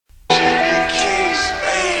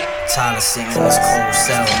Tired of sitting in this cold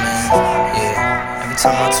cell, man. Yeah. Every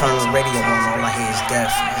time I turn the radio on, all I hear is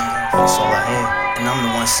death, man. That's all I hear. And I'm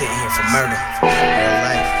the one sitting here for murder. Real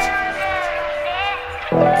life.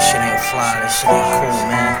 This shit ain't fly, this shit ain't cool,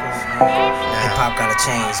 man. Hip hop gotta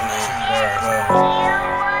change, man. Word.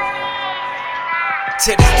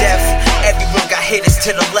 To this death, everyone got hitters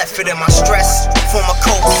to the left of them. I stress for my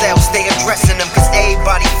cold cells, stay addressing them, cause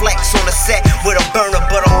everybody flex on the set with a burner,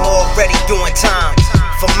 but I'm already doing time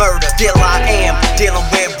for murder. Still I am, dealing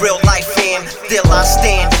with real life am. Still I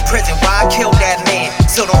stand in prison, why I killed that man.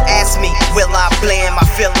 So don't ask me, will I blam? I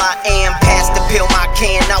feel I am, past the pill my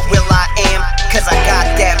can, not will I am. Cause I got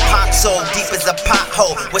that pot so deep as a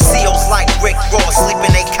pothole, with C.O.s like Rick Ross,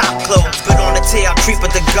 sleeping they cop clothes. But on the tail I creep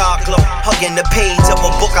with the God Glow Huggin, the page of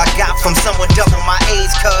a book I got from someone double my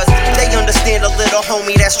age. Cause they understand a little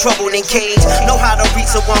homie that's troubled in cage, know how to reach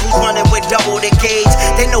someone who's running with double the gauge.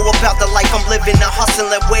 They know about the life I'm living, the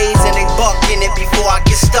hustling ways, and they buckin it before I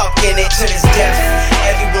get stuck in it. To this death,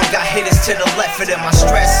 everyone got hitters to the left of them. I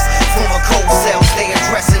stress from a cold cell, stay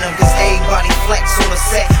addressing them, cause everybody flex on the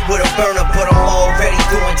set with a burner, but I'm already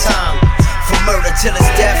doing time for murder. Till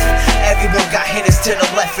it's death, everyone got hitters to the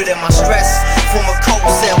left of them. I stress from a cold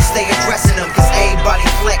cell, stay addressing them, cause everybody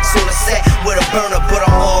flex on the set with a burner, but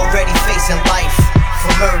I'm already facing life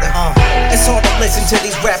for murder. It's hard to listen to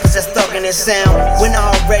these rappers that's thuggin' and sound when I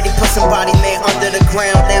already put somebody, man, under the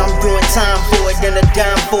ground. Now I'm doing time for it, then a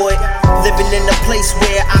dime for it. Living in a place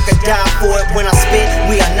where I could die for it. When I spit,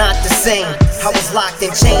 we are not the same. I was locked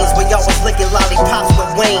in chains, but y'all was licking lollipops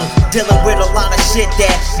with Wayne. Dealing with a lot of shit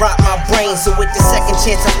that rocked my brain. So with the second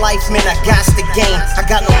chance of life, man, I got the game. I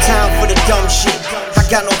got no time for the dumb shit, I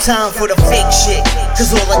got no time for the fake shit.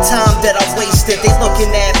 Cause all the time that I wasted, they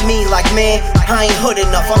looking at me like, man, I ain't hood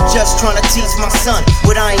enough. I'm just trying to teach my son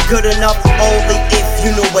what I ain't good enough. Only if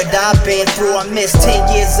you know what I've been through. I missed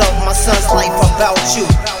 10 years of my son's life about you.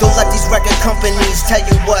 Don't let these record companies tell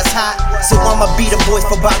you what's hot. So I'ma be the voice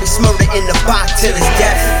for Bobby Shmurda in the box till his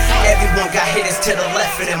death. Everyone got hitters to the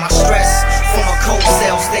left of them. I stress from a cold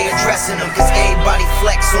cell, stay addressing them, cause everybody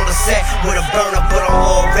flex on the set with a burner, but I'm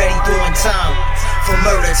already doing time for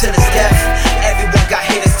murder till his death. Everyone got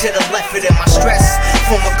hitters to the left of them. I stress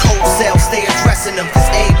from a cold cell, stay addressing them, cause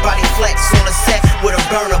everybody flex on the set with a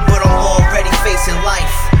burner, but I'm already facing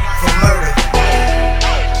life for murder.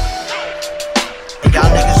 And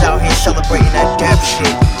y'all niggas out here celebrating that death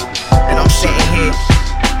shit, and I'm sitting here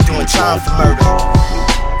doing time for murder.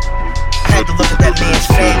 I had to look at that man's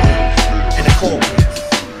family in the court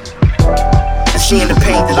and seeing the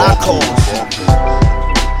pain that I caused.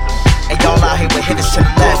 And y'all out here with hitters to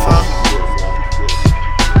the left, huh?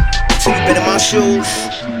 Till you been in my shoes,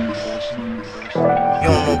 you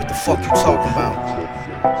don't know what the fuck you talking about.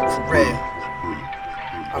 For real.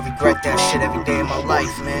 I regret that shit every day of my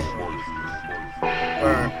life, man.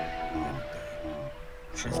 Word.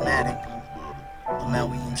 Prismatic.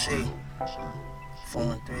 L-E-N-C.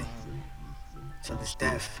 413. Till his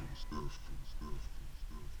death.